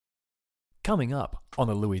Coming up on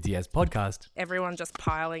the Louis Diaz podcast. Everyone just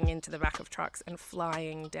piling into the back of trucks and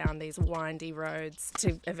flying down these windy roads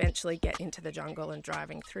to eventually get into the jungle and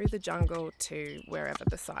driving through the jungle to wherever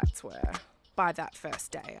the sites were. By that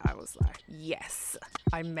first day, I was like, yes,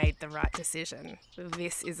 I made the right decision.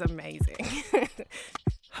 This is amazing.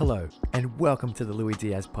 Hello, and welcome to the Louis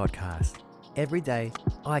Diaz podcast. Every day,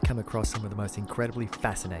 I come across some of the most incredibly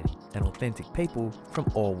fascinating and authentic people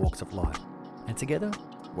from all walks of life. And together,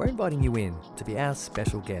 we're inviting you in to be our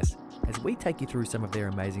special guest as we take you through some of their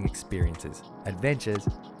amazing experiences, adventures,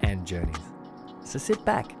 and journeys. So sit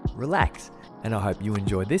back, relax, and I hope you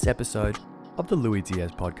enjoy this episode of the Louis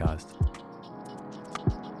Diaz podcast.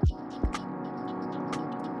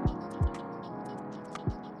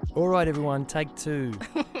 All right, everyone, take two.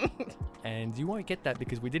 And you won't get that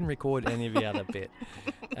because we didn't record any of the other bit.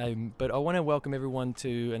 But I want to welcome everyone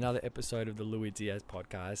to another episode of the Louis Diaz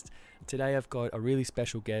podcast. Today I've got a really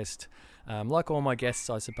special guest. Like all my guests,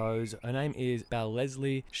 I suppose. Her name is Belle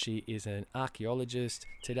Leslie. She is an archaeologist.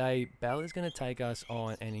 Today, Belle is going to take us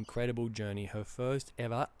on an incredible journey. Her first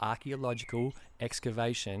ever archaeological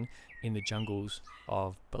excavation in the jungles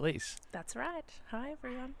of Belize. That's right. Hi,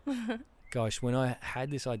 everyone. Gosh, when I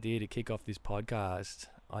had this idea to kick off this podcast,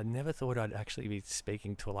 I never thought I'd actually be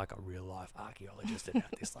speaking to like a real life archaeologist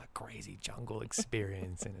about this like crazy jungle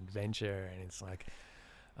experience and adventure. And it's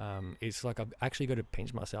like I've actually got to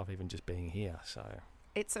pinch myself even just being here. So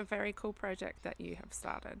It's a very cool project that you have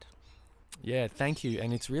started. yeah, thank you.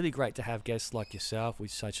 And it's really great to have guests like yourself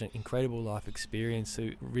with such an incredible life experience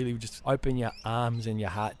who really just open your arms and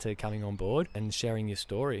your heart to coming on board and sharing your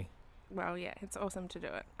story. Well, yeah, it's awesome to do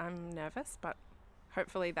it. I'm nervous, but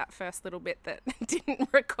hopefully that first little bit that didn't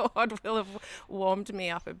record will have warmed me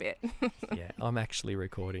up a bit. Yeah, I'm actually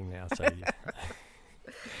recording now. So,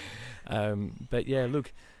 but yeah,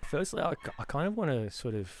 look, firstly, I kind of want to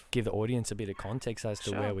sort of give the audience a bit of context as to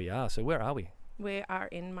Sure. where we are. So where are we? We are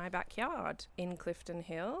in my backyard in Clifton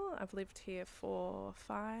Hill. I've lived here for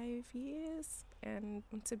 5 years and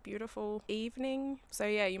it's a beautiful evening. So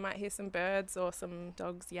yeah, you might hear some birds or some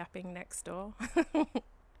dogs yapping next door.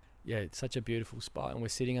 Yeah, it's such a beautiful spot, and we're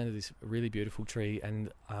sitting under this really beautiful tree.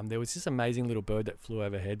 And there was this amazing little bird that flew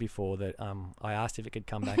overhead before that I asked if it could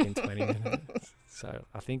come back in 20 minutes. So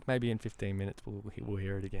I think maybe in 15 minutes we'll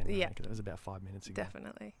hear it again. Yeah. Because it was about 5 minutes ago.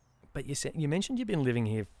 Definitely. But you mentioned you've been living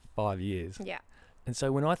here 5 years. Yeah. And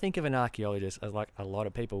so when I think of an archaeologist, as like a lot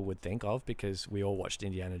of people would think of, because we all watched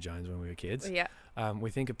Indiana Jones when we were kids, Yeah.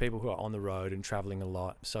 we think of people who are on the road and traveling a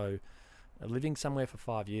lot. So living somewhere for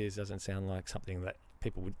 5 years doesn't sound like something that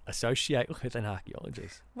people would associate with an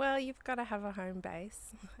archaeologist. Well, you've got to have a home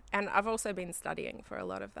base. And I've also been studying for a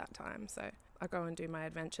lot of that time. So I go and do my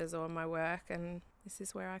adventures or my work, and this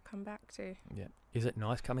is where I come back to. Yeah. Is it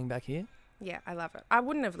nice coming back here? Yeah, I love it. I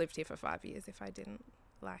wouldn't have lived here for 5 years if I didn't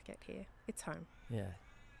like it here. It's home. Yeah.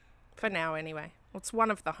 For now, anyway. It's one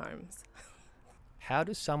of the homes. How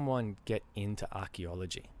does someone get into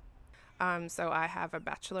archaeology? So I have a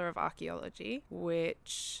Bachelor of Archaeology,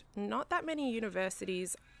 which not that many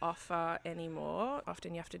universities offer anymore.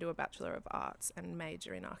 Often you have to do a Bachelor of Arts and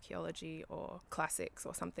major in archaeology or classics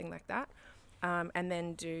or something like that, and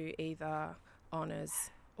then do either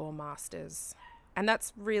honours or masters. And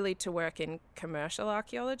that's really to work in commercial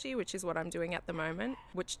archaeology, which is what I'm doing at the moment,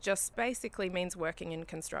 which just basically means working in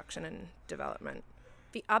construction and development.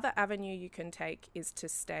 The other avenue you can take is to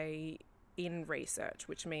stay in research,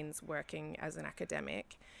 which means working as an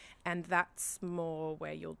academic, and that's more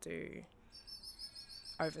where you'll do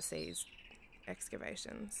overseas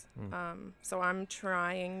excavations. So I'm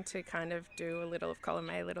trying to kind of do a little of column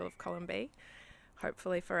A, little of column B,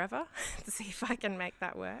 hopefully forever, to see if I can make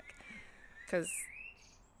that work, because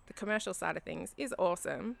the commercial side of things is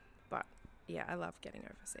awesome, but yeah, I love getting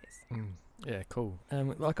overseas. Yeah, cool.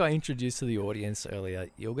 Like I introduced to the audience earlier,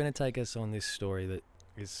 you're going to take us on this story that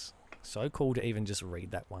is so cool to even just read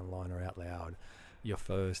that one-liner out loud. Your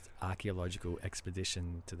first archaeological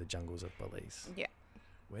expedition to the jungles of Belize. Yeah.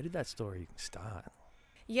 Where did that story start?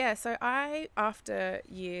 Yeah, so I, after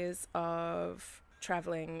years of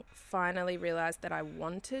travelling, finally realised that I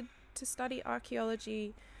wanted to study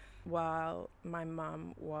archaeology while my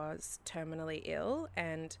mum was terminally ill.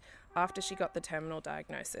 And after she got the terminal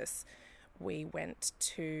diagnosis, we went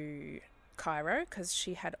to Cairo because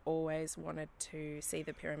she had always wanted to see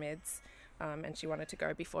the pyramids, and she wanted to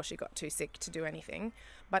go before she got too sick to do anything.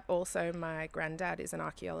 But also my granddad is an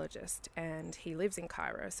archaeologist and he lives in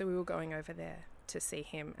Cairo, so we were going over there to see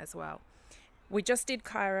him as well. We just did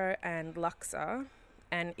Cairo and Luxor,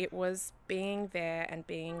 and it was being there and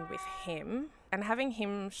being with him and having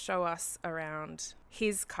him show us around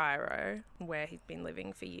his Cairo, where he'd been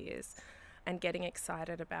living for years, and getting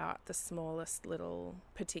excited about the smallest little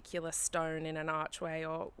particular stone in an archway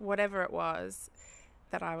or whatever it was,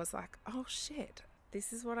 that I was like, oh shit,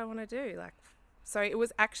 this is what I want to do. Like, so it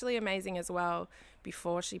was actually amazing as well,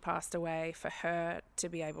 before she passed away, for her to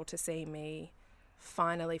be able to see me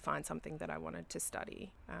finally find something that I wanted to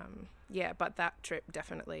study. But that trip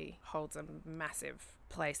definitely holds a massive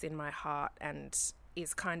place in my heart and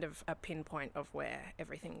is kind of a pinpoint of where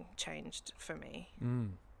everything changed for me.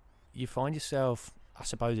 You find yourself, I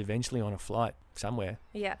suppose, eventually on a flight somewhere.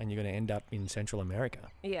 Yeah. And you're going to end up in Central America.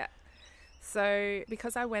 Yeah. So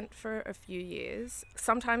because I went for a few years,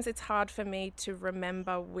 sometimes it's hard for me to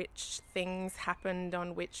remember which things happened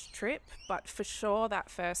on which trip. But for sure, that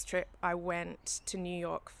first trip, I went to New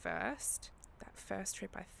York first. That first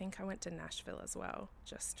trip, I think I went to Nashville as well,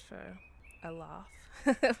 just for a laugh,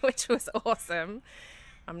 which was awesome.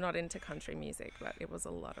 I'm not into country music, but it was a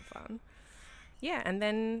lot of fun. Yeah, and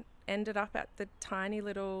then ended up at the tiny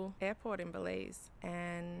little airport in Belize.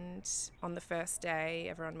 And on the first day,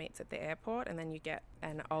 everyone meets at the airport, and then you get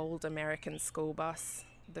an old American school bus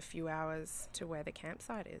the few hours to where the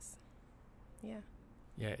campsite is. Yeah.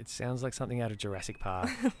 Yeah, it sounds like something out of Jurassic Park.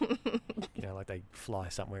 You know, like they fly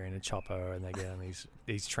somewhere in a chopper and they get on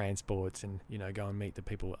these transports and, you know, go and meet the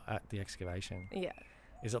people at the excavation. Yeah.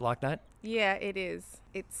 Is it like that? Yeah, it is.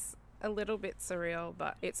 It's a little bit surreal,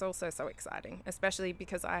 but it's also so exciting, especially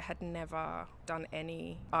because I had never done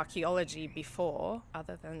any archaeology before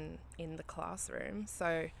other than in the classroom.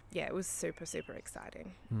 So yeah, it was super, super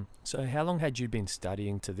exciting. So how long had you been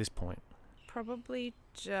studying to this point? Probably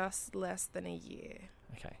just less than a year.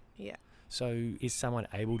 Okay. Yeah. So is someone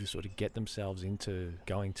able to sort of get themselves into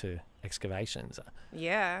going to excavations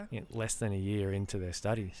Yeah. less than a year into their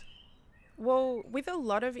studies? Well, with a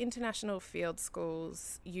lot of international field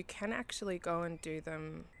schools, you can actually go and do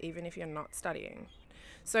them even if you're not studying.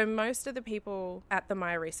 So most of the people at the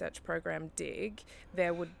My Research program dig,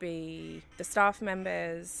 there would be the staff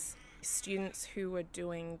members, students who were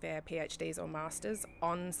doing their PhDs or masters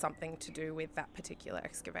on something to do with that particular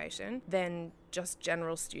excavation, then just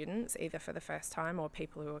general students, either for the first time or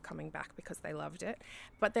people who are coming back because they loved it,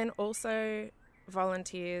 but then also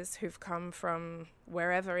volunteers who've come from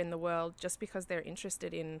wherever in the world just because they're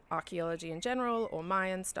interested in archaeology in general or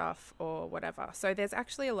Mayan stuff or whatever. So there's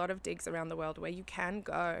actually a lot of digs around the world where you can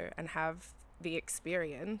go and have the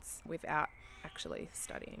experience without actually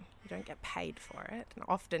studying. You don't get paid for it, and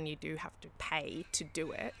often you do have to pay to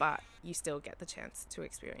do it, but you still get the chance to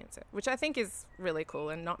experience it, which I think is really cool,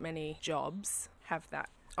 and not many jobs have that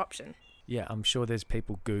option. Yeah, I'm sure there's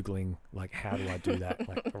people Googling, like, how do I do that,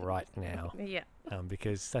 like, right now? Yeah.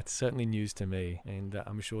 Because that's certainly news to me, and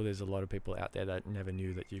I'm sure there's a lot of people out there that never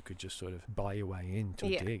knew that you could just sort of buy your way into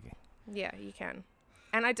a dig. Yeah, you can.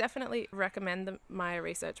 And I definitely recommend the My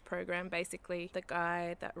Research program. Basically, the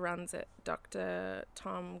guy that runs it, Dr.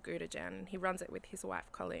 Tom Gudajan, he runs it with his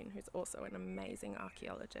wife, Colleen, who's also an amazing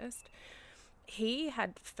archaeologist. He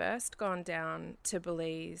had first gone down to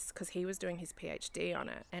Belize because he was doing his PhD on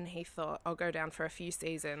it, and he thought, I'll go down for a few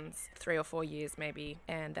seasons, 3 or 4 years maybe,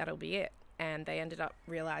 and that'll be it. And they ended up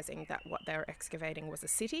realizing that what they were excavating was a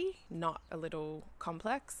city, not a little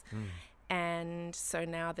complex. And so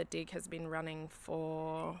now the dig has been running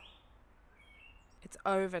for, it's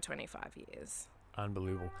over 25 years.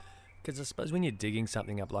 Unbelievable. Because I suppose when you're digging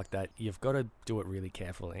something up like that, you've got to do it really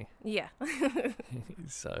carefully. Yeah.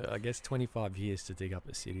 So I guess 25 years to dig up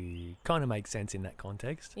a city kind of makes sense in that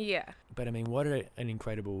context. Yeah. But I mean, what an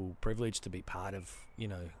incredible privilege to be part of, you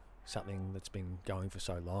know, something that's been going for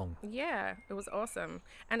so long. Yeah, it was awesome.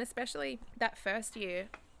 And especially that first year,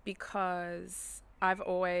 because I've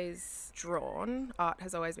always drawn. Art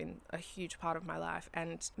has always been a huge part of my life.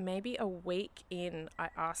 And maybe a week in, I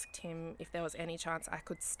asked him if there was any chance I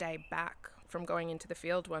could stay back from going into the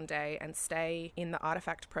field one day and stay in the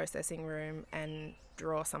artifact processing room and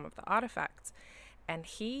draw some of the artifacts. And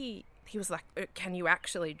he was like, can you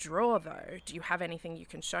actually draw though? Do you have anything you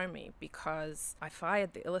can show me? Because I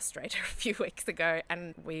fired the illustrator a few weeks ago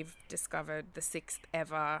and we've discovered the 6th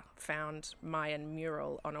ever found Mayan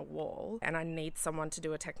mural on a wall, and I need someone to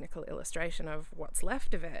do a technical illustration of what's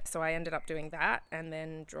left of it. So I ended up doing that and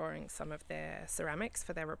then drawing some of their ceramics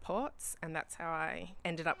for their reports, and that's how I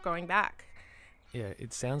ended up going back. Yeah,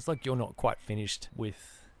 it sounds like you're not quite finished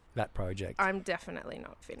with that project. I'm definitely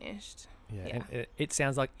not finished. Yeah. And it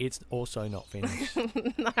sounds like it's also not finished.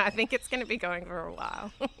 No, I think it's going to be going for a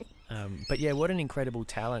while. But yeah, what an incredible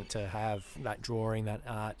talent to have, that drawing, that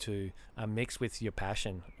art to mix with your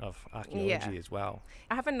passion of archaeology as well.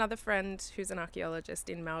 I have another friend who's an archaeologist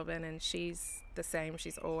in Melbourne, and she's the same.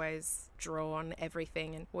 She's always drawn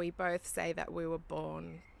everything, and we both say that we were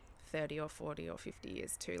born 30 or 40 or 50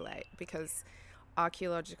 years too late, because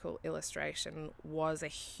archaeological illustration was a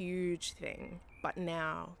huge thing. But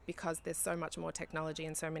now, because there's so much more technology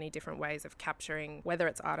and so many different ways of capturing, whether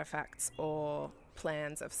it's artifacts or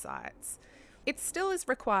plans of sites, it still is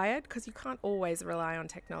required, because you can't always rely on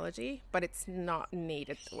technology, but it's not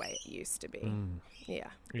needed the way it used to be. Yeah,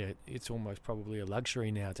 it's almost probably a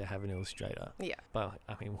luxury now to have an illustrator. Yeah. But,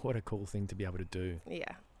 I mean, what a cool thing to be able to do.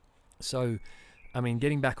 Yeah. So, I mean,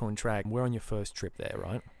 getting back on track, we're on your first trip there,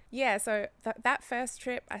 right? Yeah, so that first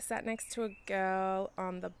trip, I sat next to a girl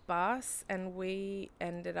on the bus, and we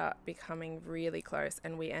ended up becoming really close,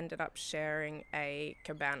 and we ended up sharing a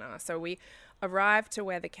cabana. So we arrived to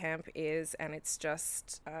where the camp is, and it's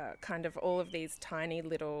just kind of all of these tiny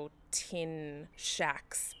little tin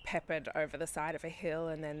shacks peppered over the side of a hill,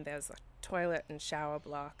 and then there's a toilet and shower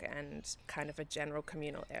block and kind of a general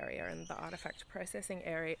communal area and the artifact processing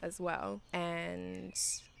area as well. And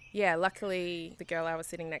yeah, luckily the girl I was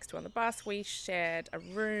sitting next to on the bus, we shared a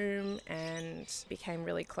room and became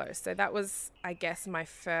really close. So that was, I guess, my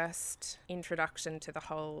first introduction to the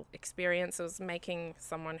whole experience. It was making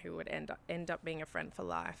someone who would end up being a friend for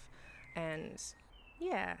life. And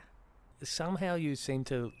yeah. Somehow you seem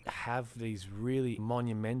to have these really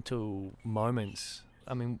monumental moments.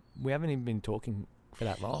 I mean, we haven't even been talking for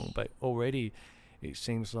that long, but already it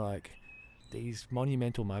seems like these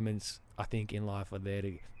monumental moments, I think, in life are there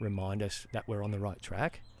to remind us that we're on the right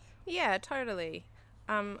track. Yeah, totally.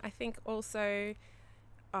 I think also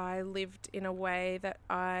I lived in a way that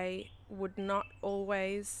I would not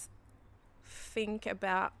always think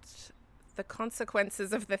about the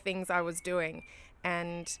consequences of the things I was doing.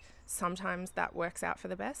 And sometimes that works out for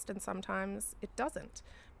the best and sometimes it doesn't.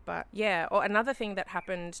 But yeah, or another thing that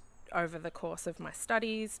happened over the course of my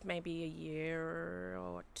studies, maybe a year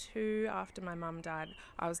or two after my mum died,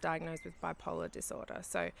 I was diagnosed with bipolar disorder.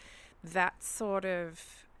 So that sort of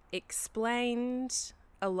explained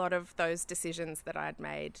a lot of those decisions that I'd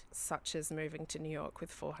made, such as moving to New York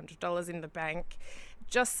with $400 in the bank,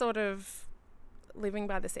 just sort of living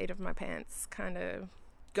by the seat of my pants, kind of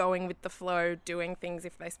going with the flow, doing things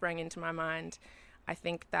if they sprang into my mind. I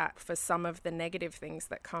think that for some of the negative things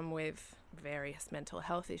that come with various mental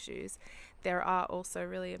health issues, there are also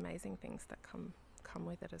really amazing things that come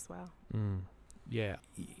with it as well. Yeah.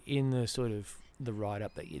 In the sort of the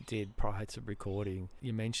write-up that you did prior to recording,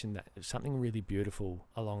 you mentioned that something really beautiful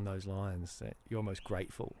along those lines, that you're almost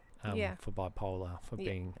grateful for bipolar, for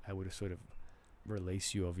being able to sort of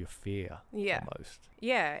release you of your fear almost.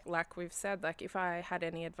 Yeah, like we've said, like if I had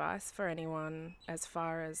any advice for anyone as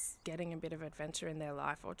far as getting a bit of adventure in their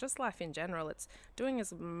life or just life in general, it's doing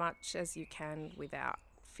as much as you can without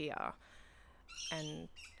fear. And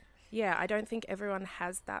yeah, I don't think everyone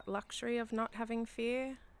has that luxury of not having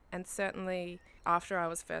fear. And certainly after I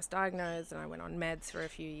was first diagnosed and I went on meds for a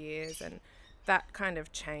few years, and that kind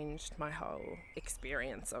of changed my whole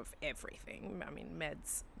experience of everything. I mean,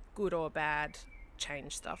 meds, good or bad,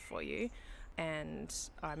 change stuff for you. And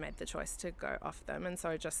I made the choice to go off them. And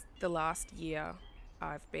so just the last year,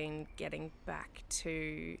 I've been getting back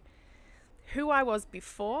to who I was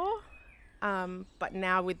before, but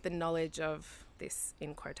now with the knowledge of this,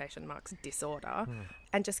 in quotation marks, disorder,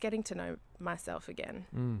 and just getting to know myself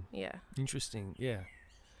again. Yeah. Interesting. Yeah.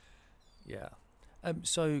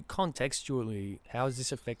 So contextually, how is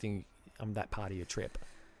this affecting that part of your trip?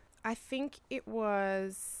 I think it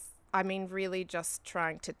was, really just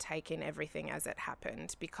trying to take in everything as it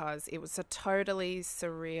happened, because it was a totally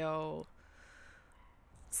surreal,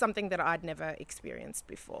 something that I'd never experienced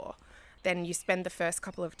before. Then you spend the first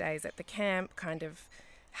couple of days at the camp kind of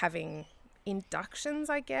having inductions,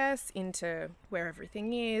 I guess, into where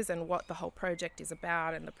everything is and what the whole project is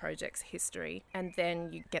about and the project's history. And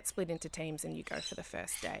then you get split into teams and you go for the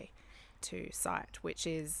first day to site, which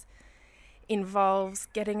involves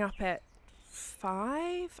getting up at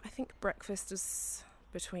 5. I think breakfast is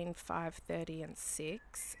between 5:30 and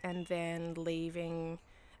 6, and then leaving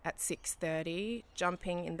at 6:30,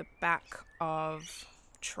 jumping in the back of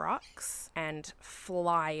trucks and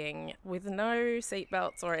flying with no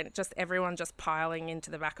seatbelts or just everyone just piling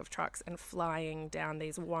into the back of trucks and flying down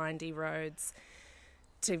these windy roads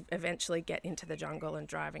to eventually get into the jungle and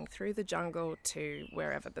driving through the jungle to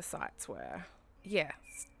wherever the sites were. Yeah,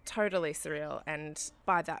 it's totally surreal. And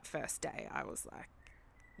by that first day, I was like,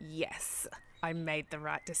 yes, I made the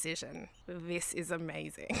right decision. This is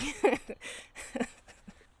amazing.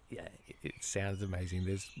 Yeah, it sounds amazing.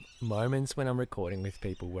 There's moments when I'm recording with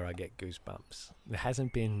people where I get goosebumps. There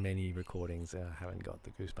hasn't been many recordings that I haven't got the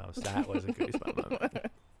goosebumps. That was a goosebump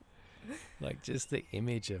moment. Like just the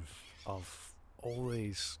image of all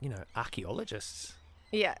these, archaeologists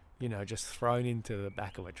Yeah. You know, just thrown into the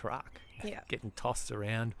back of a truck. Yeah. Getting tossed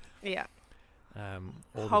around. Yeah.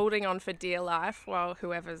 All Holding on for dear life while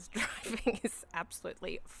whoever's driving is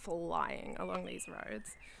absolutely flying along these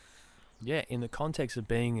roads. Yeah, in the context of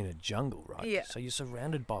being in a jungle, right? Yeah. So you're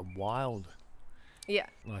surrounded by wild. Yeah.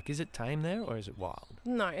 Like, is it tame there or is it wild?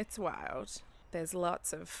 No, it's wild. There's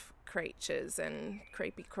lots of creatures and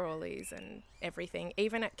creepy crawlies and everything.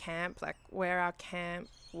 Even at camp, like where our camp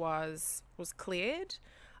was cleared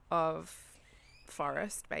of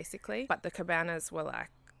forest, basically. But the cabanas were like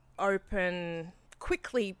open,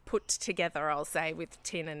 quickly put together, I'll say, with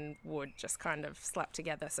tin and wood just kind of slapped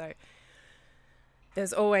together. So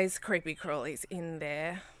there's always creepy crawlies in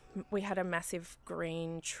there. We had a massive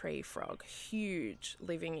green tree frog, huge,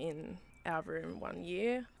 living in our room one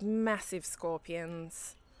year. Massive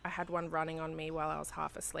scorpions. I had one running on me while I was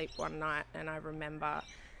half asleep one night, and I remember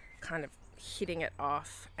kind of hitting it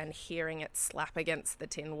off and hearing it slap against the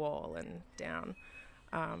tin wall and down.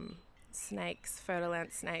 Snakes,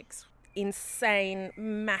 fer-de-lance snakes, insane,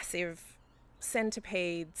 massive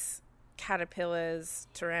centipedes, caterpillars,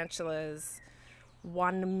 tarantulas,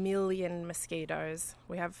 1 million mosquitoes.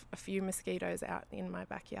 We have a few mosquitoes out in my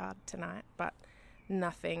backyard tonight, but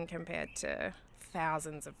nothing compared to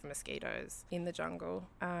thousands of mosquitoes in the jungle.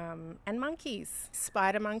 And monkeys,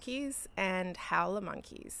 spider monkeys and howler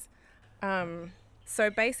monkeys. So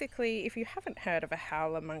basically, if you haven't heard of a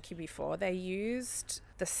howler monkey before, they used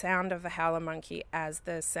the sound of the howler monkey as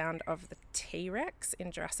the sound of the T-Rex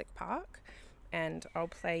in Jurassic Park. And I'll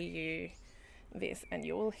play you this and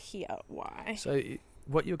you'll hear why. So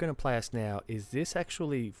what you're going to play us now, is this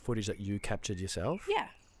actually footage that you captured yourself? Yeah.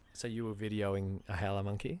 So you were videoing a howler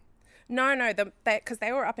monkey? No, because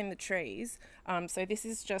they were up in the trees. So this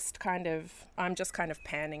is just I'm just kind of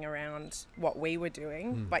panning around what we were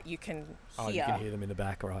doing, but you can hear. Oh, you can hear them in the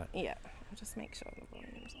back, right? Yeah. I'll just make sure the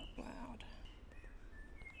volume's not loud.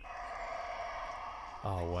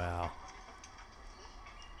 Oh, wow.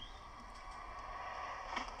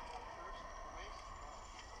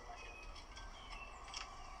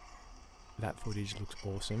 That footage looks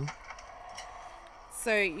awesome.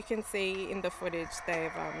 So you can see in the footage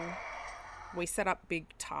we set up big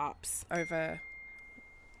tarps over.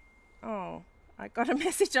 Oh, I got a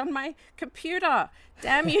message on my computer.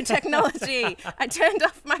 Damn you, technology. I turned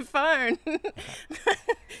off my phone.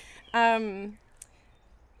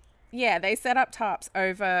 Yeah, they set up tarps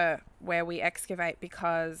over where we excavate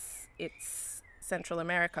because it's Central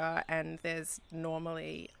America and there's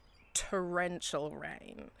normally torrential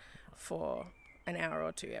rain for an hour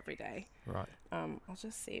or two every day. Right. I'll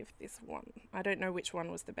just see if this one... I don't know which one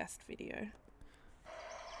was the best video. Oh,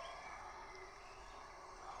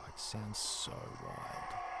 it sounds so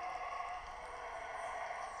wild.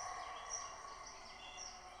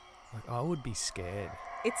 Like, I would be scared.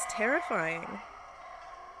 It's terrifying.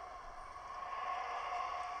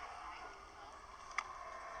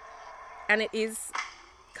 And it is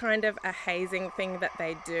kind of a hazing thing that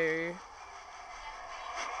they do.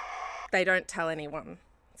 They don't tell anyone.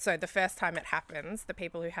 So the first time it happens, the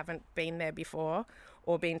people who haven't been there before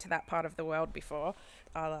or been to that part of the world before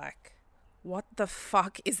are like, what the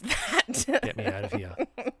fuck is that? Get me out of here.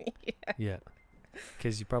 Yeah.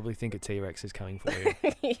 Because you probably think a T-Rex is coming for you.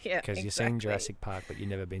 Yeah, because you've seen Jurassic Park, but you've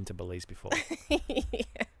never been to Belize before.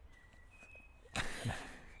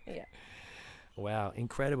 Yeah. Wow,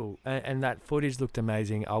 incredible. And that footage looked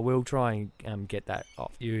amazing. I will try and get that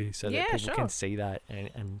off you so that people can see that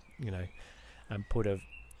and you know, put a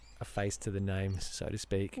face to the name, so to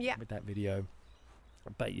speak, with that video.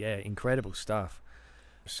 But yeah, incredible stuff.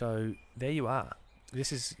 So there you are.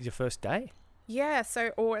 This is your first day? Yeah,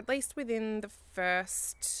 so, or at least within the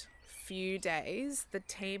first few days, the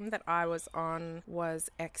team that I was on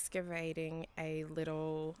was excavating a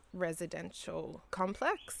little residential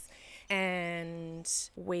complex. And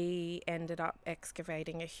we ended up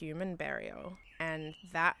excavating a human burial. And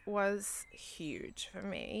that was huge for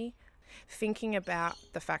me. Thinking about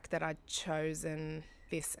the fact that I'd chosen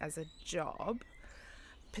this as a job,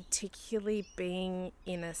 particularly being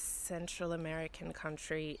in a Central American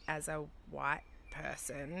country as a white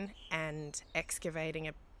person and excavating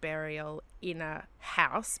a burial in a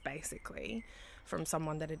house, basically, from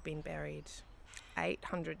someone that had been buried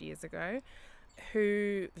 800 years ago.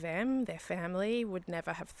 Their family would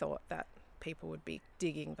never have thought that people would be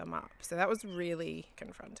digging them up. So that was really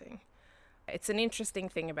confronting. It's an interesting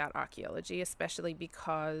thing about archaeology, especially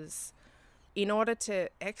because in order to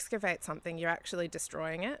excavate something, you're actually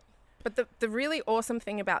destroying it. But the really awesome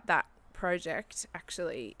thing about that project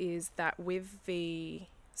actually is that with the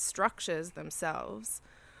structures themselves,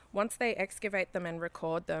 once they excavate them and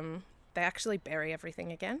record them, they actually bury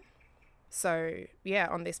everything again. So, yeah,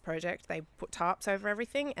 on this project, they put tarps over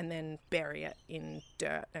everything and then bury it in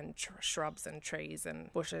dirt and shrubs and trees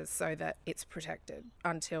and bushes so that it's protected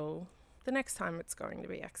until the next time it's going to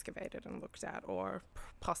be excavated and looked at, or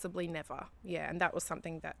possibly never. Yeah, and that was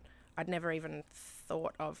something that I'd never even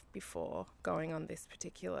thought of before going on this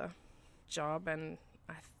particular job, and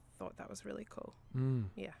I thought that was really cool.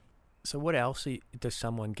 Yeah. So what else does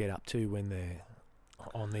someone get up to when they're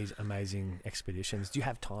on these amazing expeditions? Do you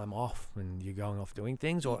have time off and you're going off doing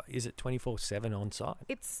things, or is it 24/7 on site?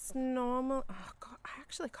 It's normal. Oh God, I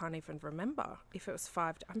actually can't even remember if it was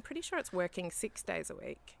 5. I'm pretty sure it's working 6 days a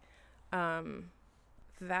week.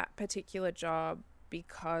 That particular job,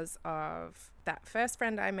 because of that first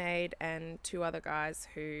friend I made and 2 other guys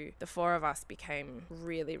who, the 4 of us became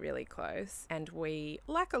really, really close. And we,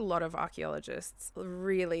 like a lot of archaeologists,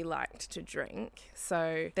 really liked to drink.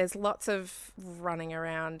 So there's lots of running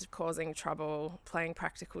around, causing trouble, playing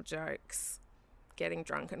practical jokes, getting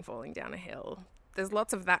drunk and falling down a hill. There's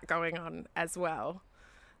lots of that going on as well.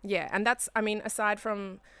 Yeah, and that's, I mean, aside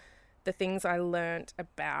from the things I learnt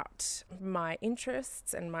about my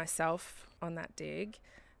interests and myself on that dig,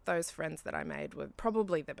 those friends that I made were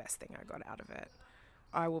probably the best thing I got out of it.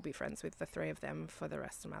 I will be friends with the 3 of them for the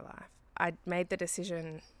rest of my life. I made the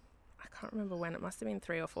decision, I can't remember when, it must have been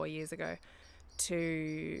 3 or 4 years ago,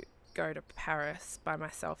 to go to Paris by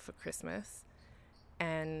myself for Christmas.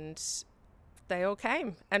 And they all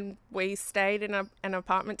came, and we stayed in an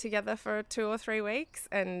apartment together for 2 or 3 weeks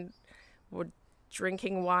and would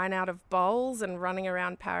drinking wine out of bowls and running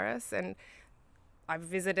around Paris. And I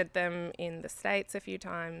visited them in the States a few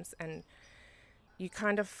times, and you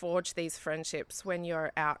kind of forge these friendships when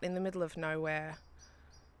you're out in the middle of nowhere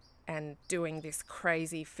and doing this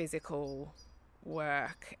crazy physical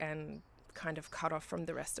work and kind of cut off from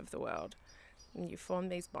the rest of the world. And you form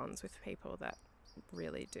these bonds with people that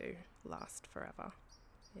really do last forever.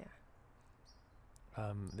 Yeah.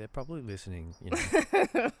 They're probably listening, you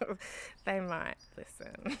know. They might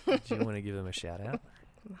listen. Do you want to give them a shout out?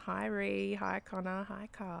 Hi Ree, hi Connor, hi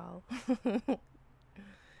Carl.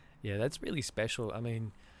 Yeah, that's really special. I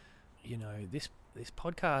mean, you know, this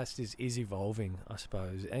podcast is evolving, I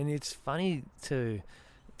suppose, and it's funny to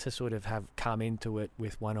sort of have come into it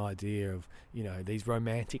with one idea of, you know, these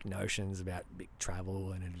romantic notions about big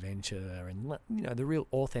travel and adventure and, you know, the real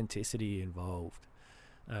authenticity involved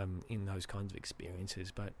in those kinds of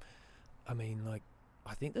experiences. But I mean, like,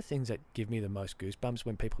 I think the things that give me the most goosebumps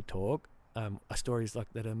when people talk are stories like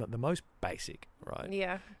that are the most basic, right?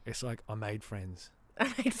 Yeah. It's like, I made friends. I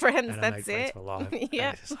made friends, And that's I made friends it. for life. Yeah.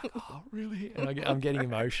 And it's just like, oh, really? And I'm getting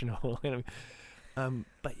emotional.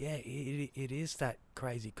 But yeah, it is that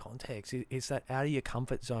crazy context. It's that out of your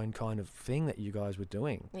comfort zone kind of thing that you guys were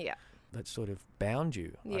doing. Yeah. That sort of bound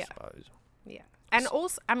you, I Yeah. suppose. Yeah. And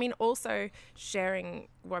also sharing,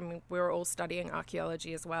 when we were all studying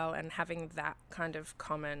archaeology as well, and having that kind of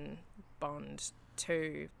common bond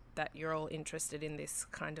too, that you're all interested in this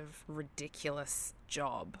kind of ridiculous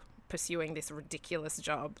job, pursuing this ridiculous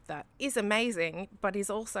job that is amazing, but is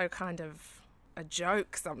also kind of a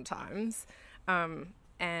joke sometimes.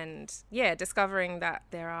 And yeah, discovering that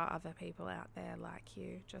there are other people out there like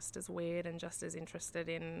you, just as weird and just as interested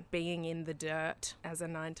in being in the dirt as a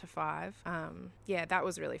 9 to 5. Yeah, that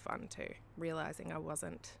was really fun too, realizing I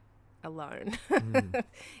wasn't alone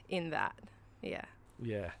in that. Yeah.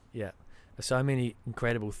 Yeah. There's so many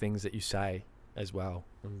incredible things that you say as well,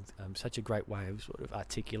 and such a great way of sort of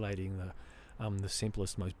articulating the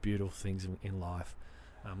simplest, most beautiful things in life.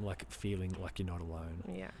 Like feeling like you're not alone.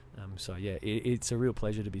 Yeah. So yeah, it's a real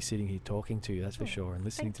pleasure to be sitting here talking to you, that's for sure, and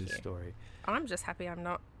listening to the story. I'm just happy I'm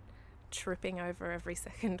not tripping over every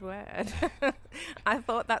second word. I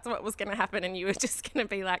thought that's what was going to happen, and you were just going to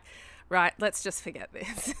be like, right, let's just forget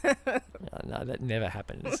this. No, that never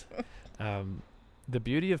happens. The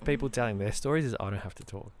beauty of people telling their stories is I don't have to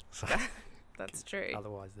talk. So that's true.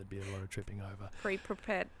 Otherwise, there'd be a lot of tripping over.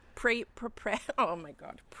 Pre-prepared. Oh my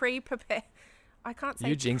God. Pre-prepared. I can't say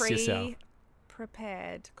you jinxed yourself.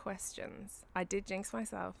 Prepared questions. I did jinx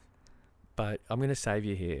myself. But I'm going to save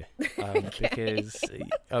you here because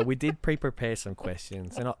we did prepare some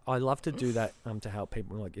questions, and I love to do that to help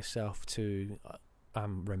people like yourself to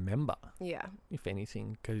remember. Yeah. If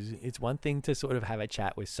anything, because it's one thing to sort of have a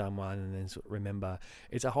chat with someone and then sort of remember.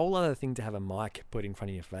 It's a whole other thing to have a mic put in front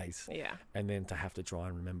of your face. Yeah. And then to have to try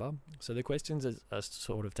and remember. So the questions are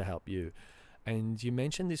sort of to help you. And you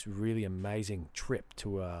mentioned this really amazing trip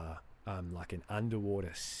to like an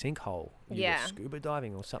underwater sinkhole. You were scuba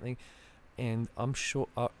diving or something. And I'm sure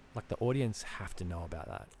Like, the audience have to know about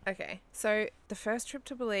that. Okay, so the first trip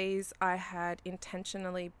to Belize, I had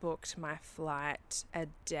intentionally booked my flight a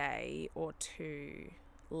day or two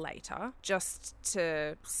later just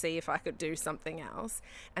to see if I could do something else.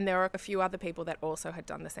 And there were a few other people that also had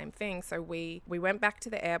done the same thing. So we went back to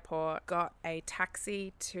the airport, got a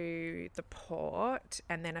taxi to the port,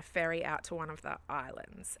 and then a ferry out to one of the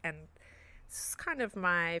islands. And this is kind of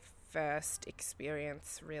my first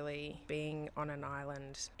experience really being on an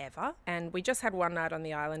island ever. And we just had one night on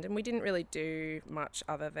the island and we didn't really do much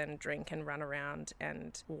other than drink and run around.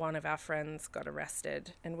 And one of our friends got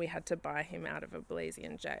arrested and we had to buy him out of a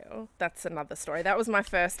Belizean jail. That's another story. That was my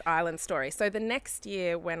first island story. So the next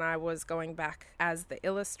year when I was going back as the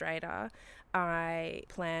illustrator, I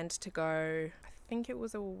planned to go, I think it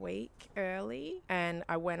was a week early, and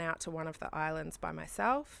I went out to one of the islands by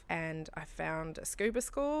myself and I found a scuba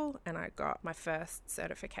school and I got my first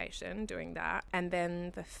certification doing that. And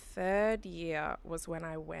then the third year was when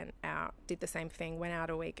I went out, did the same thing, went out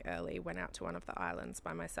a week early, went out to one of the islands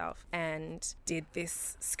by myself and did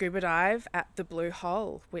this scuba dive at the Blue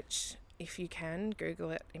Hole, which, if you can,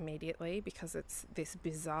 Google it immediately because it's this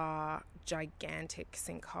bizarre, gigantic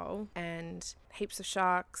sinkhole and heaps of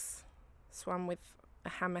sharks. Swam with a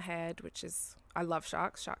hammerhead, which is, I love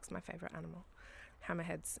sharks. Sharks my favourite animal.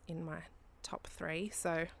 Hammerhead's in my top 3.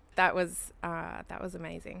 So that was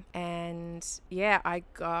amazing. And yeah, I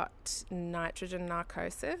got nitrogen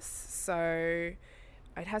narcosis. So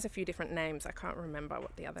it has a few different names. I can't remember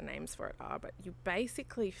what the other names for it are, but you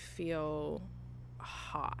basically feel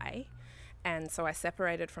high. And so I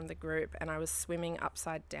separated from the group and I was swimming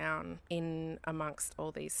upside down in amongst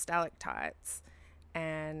all these stalactites.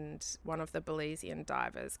 And one of the Belizean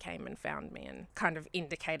divers came and found me and kind of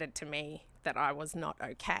indicated to me that I was not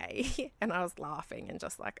okay. And I was laughing and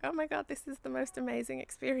just like, oh my God, this is the most amazing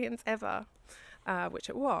experience ever, which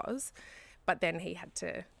it was. But then he had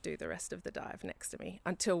to do the rest of the dive next to me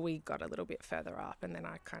until we got a little bit further up. And then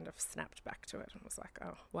I kind of snapped back to it and was like,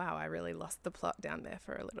 oh, wow, I really lost the plot down there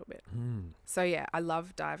for a little bit. So yeah, I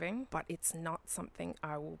love diving, but it's not something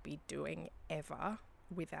I will be doing ever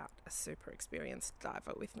without a super experienced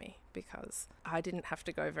diver with me because I didn't have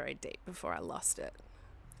to go very deep before I lost it.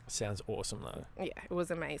 Sounds awesome though. Yeah, it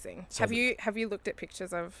was amazing. So have you looked at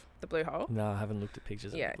pictures of the Blue Hole? No, I haven't looked at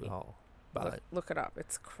pictures of the Blue Hole. But look it up.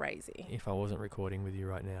 It's crazy. If I wasn't recording with you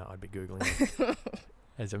right now, I'd be Googling it.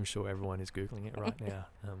 As I'm sure everyone is Googling it right now.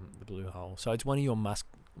 The Blue Hole. So it's one of your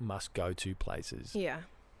must go to places. Yeah,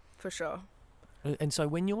 for sure. And so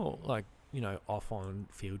when you're like, off on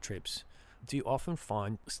field trips, do you often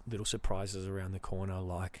find little surprises around the corner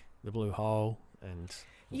like the Blue Hole and...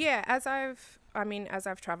 Yeah, as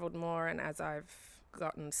I've travelled more and as I've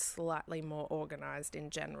gotten slightly more organised in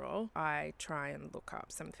general, I try and look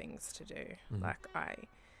up some things to do. Like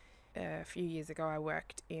a few years ago I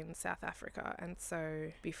worked in South Africa, and so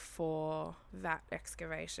before that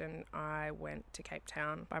excavation I went to Cape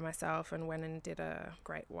Town by myself and went and did a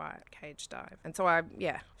great white cage dive. And so I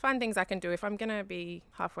find things I can do. If I'm going to be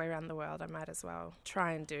halfway around the world, I might as well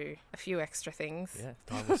try and do a few extra things. Yeah,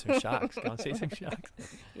 dive with some sharks. Go and see some sharks.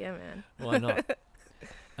 Yeah, man. Why not?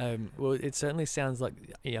 Well, it certainly sounds like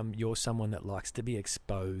you're someone that likes to be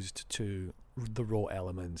exposed to the raw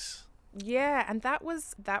elements. Yeah, and that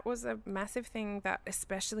was a massive thing that,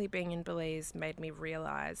 especially being in Belize, made me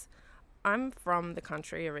realise. I'm from the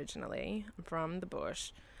country originally. I'm from the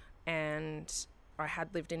bush, and I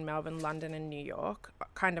had lived in Melbourne, London and New York,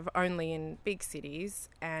 kind of only in big cities,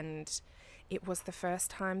 and it was the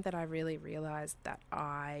first time that I really realised that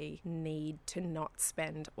I need to not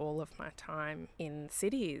spend all of my time in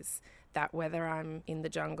cities. That whether I'm in the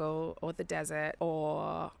jungle or the desert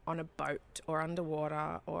or on a boat or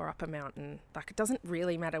underwater or up a mountain, like it doesn't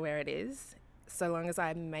really matter where it is, so long as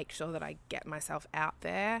I make sure that I get myself out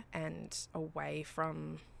there and away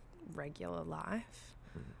from regular life.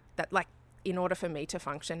 That, like, in order for me to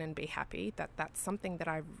function and be happy, that's something that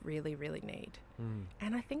I really, really need.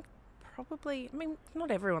 And I think probably,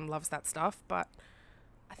 not everyone loves that stuff, but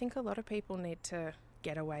I think a lot of people need to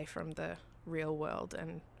get away from the real world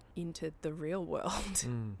and into the real world,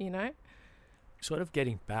 Sort of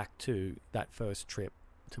getting back to that first trip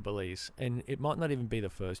to Belize, and it might not even be the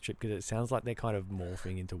first trip because it sounds like they're kind of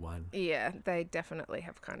morphing into one. Yeah, they definitely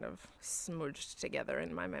have kind of smudged together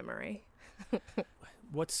in my memory.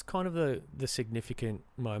 What's kind of the significant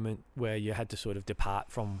moment where you had to sort of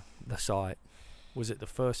depart from the site? Was it the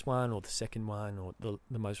first one or the second one or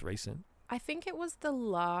the most recent? I think it was the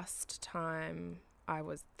last time I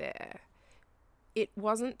was there. It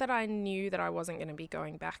wasn't that I knew that I wasn't going to be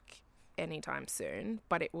going back anytime soon,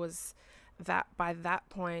 but it was that by that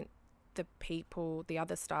point the people, the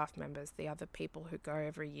other staff members, the other people who go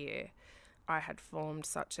every year, I had formed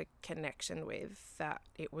such a connection with that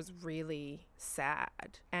it was really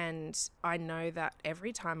sad. And I know that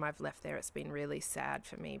every time I've left there, it's been really sad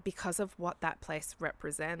for me because of what that place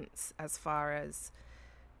represents, as far as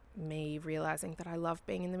me realizing that I love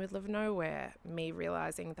being in the middle of nowhere, me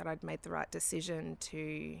realizing that I'd made the right decision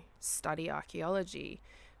to study archaeology,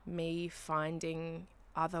 me finding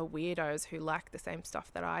other weirdos who like the same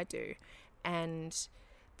stuff that I do, and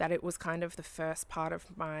that it was kind of the first part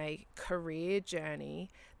of my career journey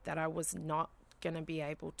that I was not going to be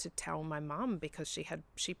able to tell my mum, because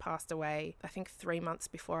she passed away, I think 3 months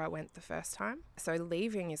before I went the first time. So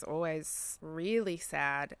leaving is always really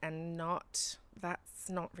sad, and that's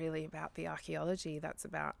not really about the archaeology. That's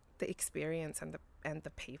about the experience and the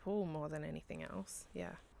people more than anything else.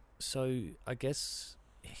 Yeah. So I guess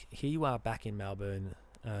here you are back in Melbourne,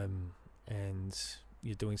 and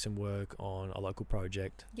you're doing some work on a local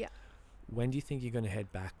project. Yeah. When do you think you're going to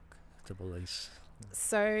head back to Belize?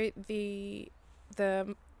 So the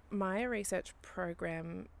Maya Research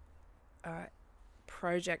Program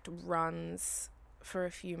project runs for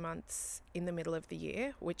a few months in the middle of the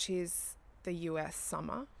year, which is the US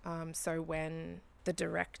summer. So when the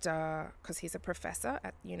director, because he's a professor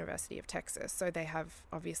at the University of Texas, so they have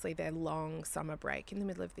obviously their long summer break in the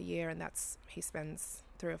middle of the year, and he spends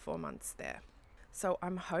 3 or 4 months there. So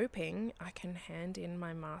I'm hoping I can hand in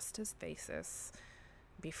my master's thesis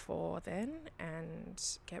before then and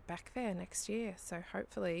get back there next year. So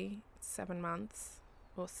hopefully 7 months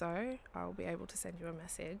or so, I'll be able to send you a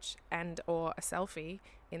message or a selfie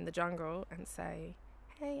in the jungle and say,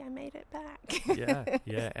 hey, I made it back.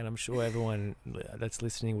 Yeah. And I'm sure everyone that's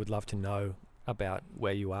listening would love to know about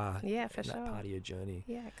where you are for in sure. that part of your journey.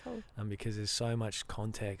 Yeah, cool. Because there's so much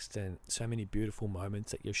context and so many beautiful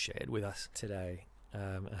moments that you've shared with us today.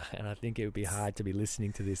 And I think it would be hard to be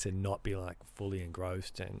listening to this and not be like fully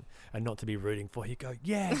engrossed and not to be rooting for you. Go,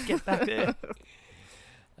 yeah, get back there.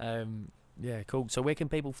 Yeah, cool. So where can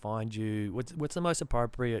people find you? What's the most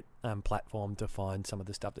appropriate platform to find some of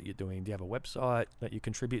the stuff that you're doing? Do you have a website that you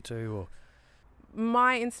contribute to? Or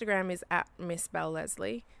my Instagram is at Miss Bell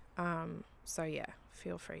Leslie. So yeah,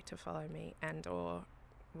 feel free to follow me and or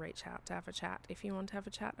reach out to have a chat if you want to have a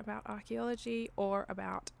chat about archaeology or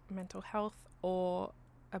about mental health or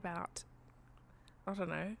about, I don't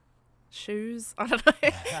know, shoes, I don't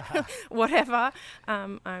know, whatever.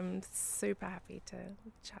 I'm super happy to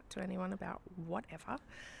chat to anyone about whatever.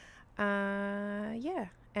 Yeah,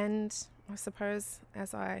 and I suppose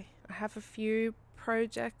as I have a few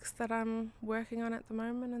projects that I'm working on at the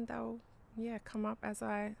moment, and they'll come up as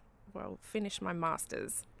I finish my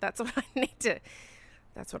masters. That's what I need to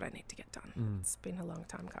get done. It's been a long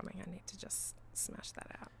time coming. I need to just smash that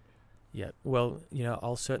out. Yeah, well,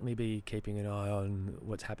 I'll certainly be keeping an eye on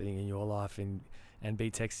what's happening in your life and be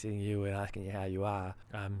texting you and asking you how you are.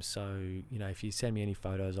 So, if you send me any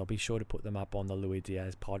photos, I'll be sure to put them up on the Louis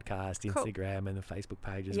Diaz podcast, Instagram and the Facebook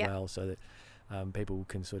page as well, so that people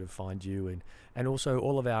can sort of find you and also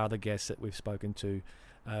all of our other guests that we've spoken to.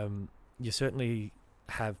 You certainly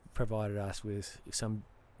have provided us with some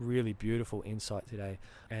really beautiful insight today,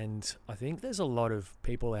 and I think there's a lot of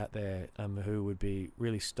people out there who would be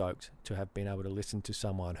really stoked to have been able to listen to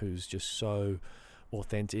someone who's just so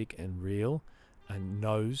authentic and real and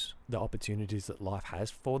knows the opportunities that life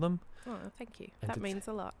has for them. Oh, thank you. That means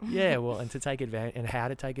a lot. Yeah, well, and to take advantage and how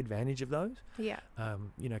to take advantage of those. Yeah.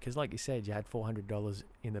 Because like you said, you had $400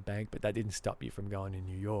 in the bank, but that didn't stop you from going to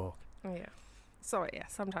New York. Oh, yeah. So yeah,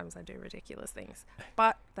 sometimes I do ridiculous things,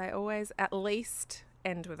 but they always at least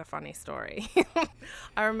end with a funny story.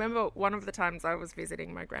 I remember one of the times I was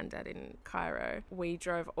visiting my granddad in Cairo. We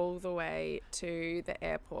drove all the way to the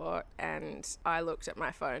airport and I looked at my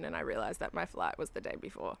phone and I realized that my flight was the day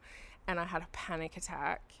before, and I had a panic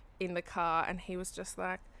attack in the car, and he was just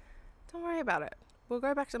like, don't worry about it. We'll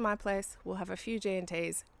go back to my place. We'll have a few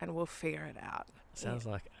G&Ts and we'll figure it out. Sounds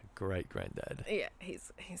like a great granddad. Yeah,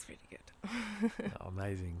 he's pretty good. Oh,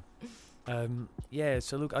 amazing.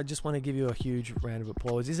 So look, I just want to give you a huge round of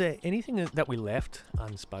applause. Is there anything that we left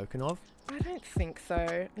unspoken of? I don't think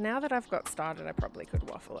so. Now that I've got started, I probably could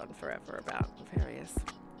waffle on forever about various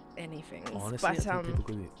anything. Honestly, I think people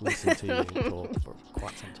could listen to you talk for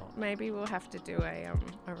quite some time. Maybe we'll have to do a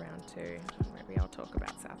round 2. Maybe I'll talk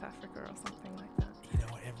about South Africa or something like that. You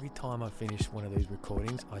know what? Every time I finish one of these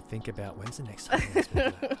recordings, I think about when's the next time we're going to speak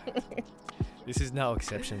about that. This is no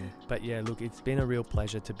exception. But yeah, look, it's been a real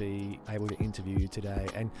pleasure to be able to interview you today.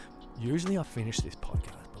 And usually I finish this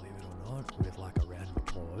podcast, believe it or not, with like a round of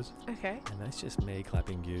applause. yours. Okay. And that's just me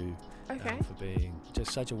clapping you Okay. for being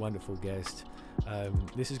just such a wonderful guest.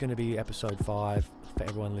 This is going to be episode 5 for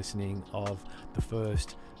everyone listening of the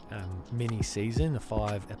first mini season, a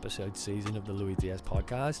 5-episode season of the Louis Diaz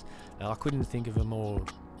podcast. I couldn't think of a more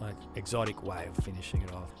exotic way of finishing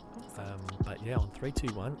it off. But yeah, on 3, 2,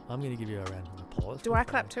 1, I'm going to give you a round of applause. Do I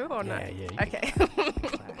clap too or no? Yeah, you Okay.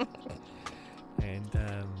 clap. And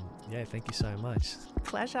yeah, thank you so much.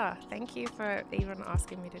 Pleasure. Thank you for even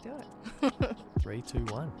asking me to do it. 3, 2,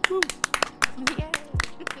 1. Yay.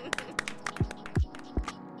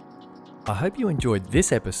 I hope you enjoyed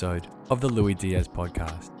this episode of the Louis Diaz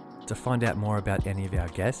podcast. To find out more about any of our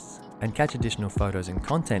guests and catch additional photos and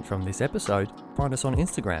content from this episode, find us on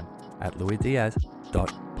Instagram at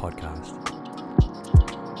louisdiaz.podcast.